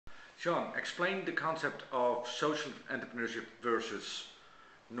Sean, explain the concept of social entrepreneurship versus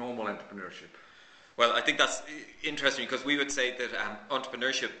normal entrepreneurship. Well, I think that's interesting because we would say that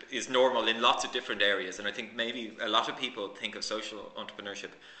entrepreneurship is normal in lots of different areas, and I think maybe a lot of people think of social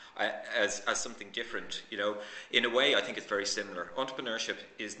entrepreneurship as something different. You know, in a way, I think it's very similar. Entrepreneurship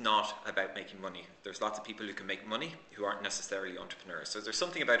is not about making money. There's lots of people who can make money who aren't necessarily entrepreneurs. So there's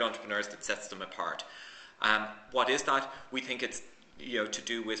something about entrepreneurs that sets them apart. What is that? We think it's to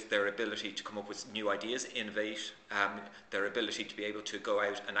do with their ability to come up with new ideas, innovate, their ability to be able to go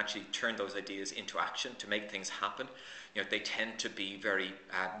out and actually turn those ideas into action, to make things happen. They tend to be very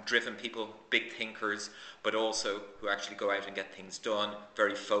driven people, big thinkers, but also who actually go out and get things done,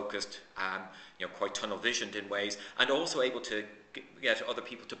 very focused, quite tunnel visioned in ways, and also able to get other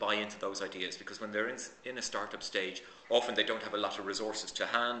people to buy into those ideas, because when they're in a startup stage, often they don't have a lot of resources to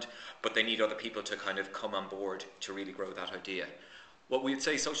hand, but they need other people to kind of come on board to really grow that idea. What we would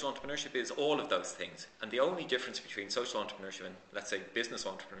say social entrepreneurship is all of those things. And the only difference between social entrepreneurship and, let's say, business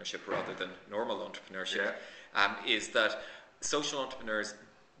entrepreneurship rather than normal entrepreneurship is that social entrepreneurs,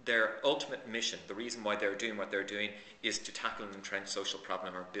 their ultimate mission, the reason why they're doing what they're doing, is to tackle an entrenched social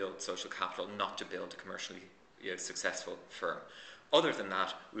problem or build social capital, not to build a commercially successful firm. Other than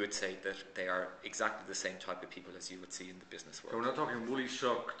that, we would say that they are exactly the same type of people as you would see in the business world. So we're not talking woolly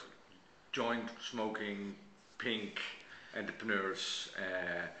socked, joint smoking, pink entrepreneurs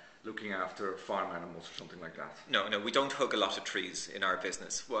looking after farm animals or something like that. No, we don't hug a lot of trees in our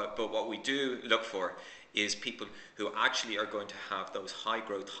business. But what we do look for is people who actually are going to have those high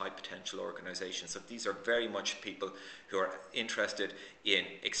growth, high potential organizations. So these are very much people who are interested in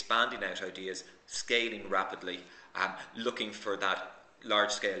expanding out ideas, scaling rapidly, looking for that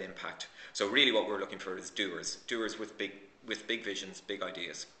large scale impact. So really what we're looking for is doers with big visions, big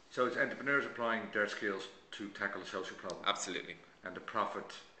ideas. So it's entrepreneurs applying their skills to tackle a social problem. Absolutely. And the profit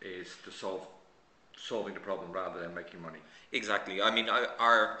is to solving the problem rather than making money. Exactly. I mean,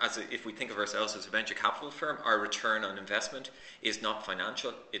 if we think of ourselves as a venture capital firm, our return on investment is not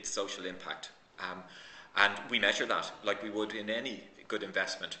financial, it's social impact. And we measure that like we would in any good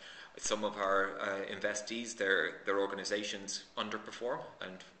investment. Some of our investees, their organizations underperform,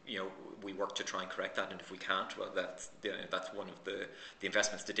 and we work to try and correct that. And if we can't, well, that's one of the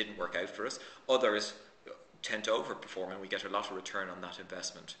investments that didn't work out for us. Others tend to overperform, and we get a lot of return on that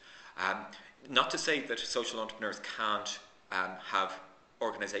investment. Not to say that social entrepreneurs can't have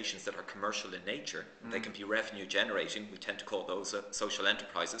organizations that are commercial in nature. They can be revenue generating. We tend to call those social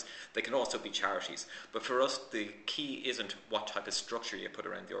enterprises. They can also be charities. But for us, the key isn't what type of structure you put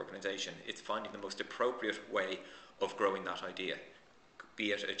around the organization. It's finding the most appropriate way of growing that idea,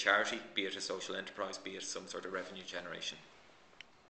 be it a charity, be it a social enterprise, be it some sort of revenue generation.